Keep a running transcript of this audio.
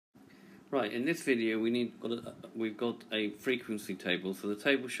Right, in this video we've got a frequency table. So the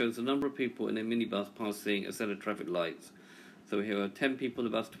table shows the number of people in a minibus passing a set of traffic lights. So here are 10 people in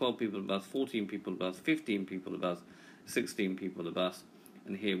the bus, 12 people in the bus, 14 people in the bus, 15 people in the bus, 16 people in the bus,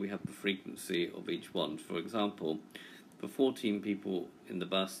 and here we have the frequency of each one. For example, for 14 people in the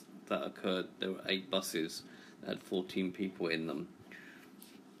bus that occurred, there were 8 buses that had 14 people in them.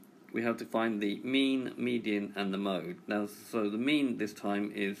 We have to find the mean, median, and the mode. Now, so the mean this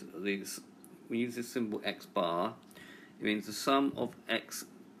time is we use this symbol x bar. It means the sum of x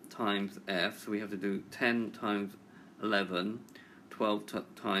times f. So we have to do 10 times 11, 12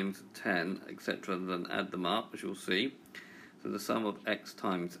 times 10, etc. and then add them up, as you'll see. So the sum of x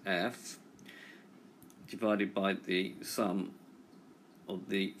times f divided by the sum of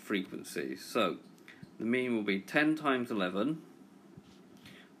the frequencies. So the mean will be 10 times 11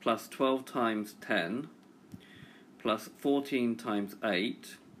 plus 12 times 10 plus 14 times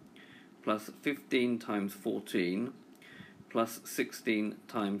 8 plus 15 times 14 plus 16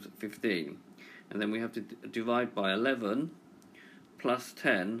 times 15. And then we have to divide by 11 plus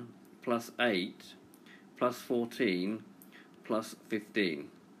 10 plus 8 plus 14 plus 15.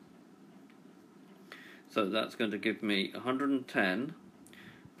 So that's going to give me 110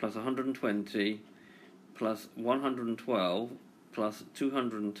 plus 120 plus 112 plus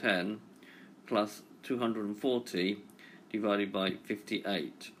 210 plus 240 divided by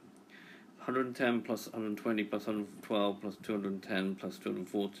 58. 110 plus 120 plus 112 plus 210 plus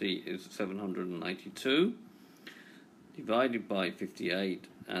 240 is 792 divided by 58,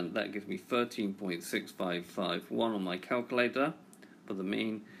 and that gives me 13.6551 on my calculator for the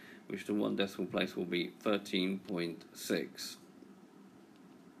mean, which to one decimal place will be 13.6.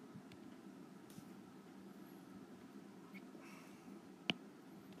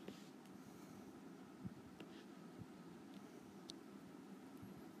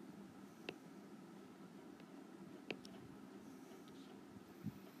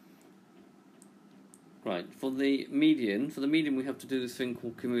 Right, for the median we have to do this thing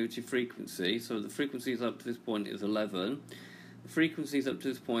called cumulative frequency. So the frequencies up to this point is 11. The frequencies up to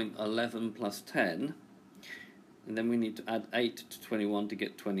this point are 11 plus 10. And then we need to add 8 to 21 to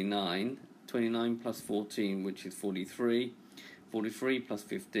get 29. 29 plus 14, which is 43. 43 plus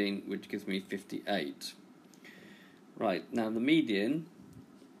 15, which gives me 58. Right, now the median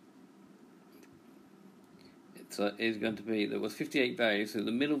is going to be, there was 58 values, so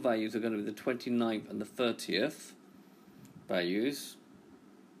the middle values are going to be the 29th and the 30th values.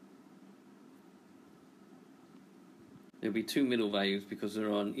 There'll be 2 middle values because there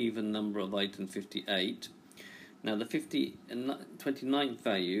are an even number of items, 58. Now the 29th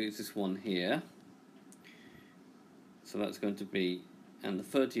value is this one here, so that's going to be, and the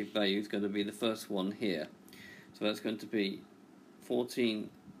 30th value is going to be the first one here, so that's going to be 14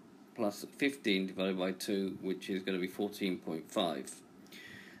 plus 15 divided by 2, which is going to be 14.5.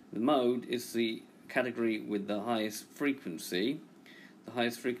 The mode is the category with the highest frequency. The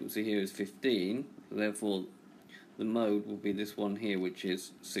highest frequency here is 15, so therefore the mode will be this one here, which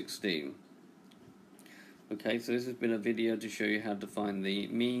is 16. Okay, so this has been a video to show you how to find the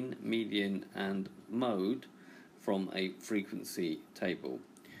mean, median and mode from a frequency table.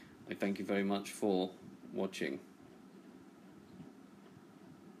 I thank you very much for watching.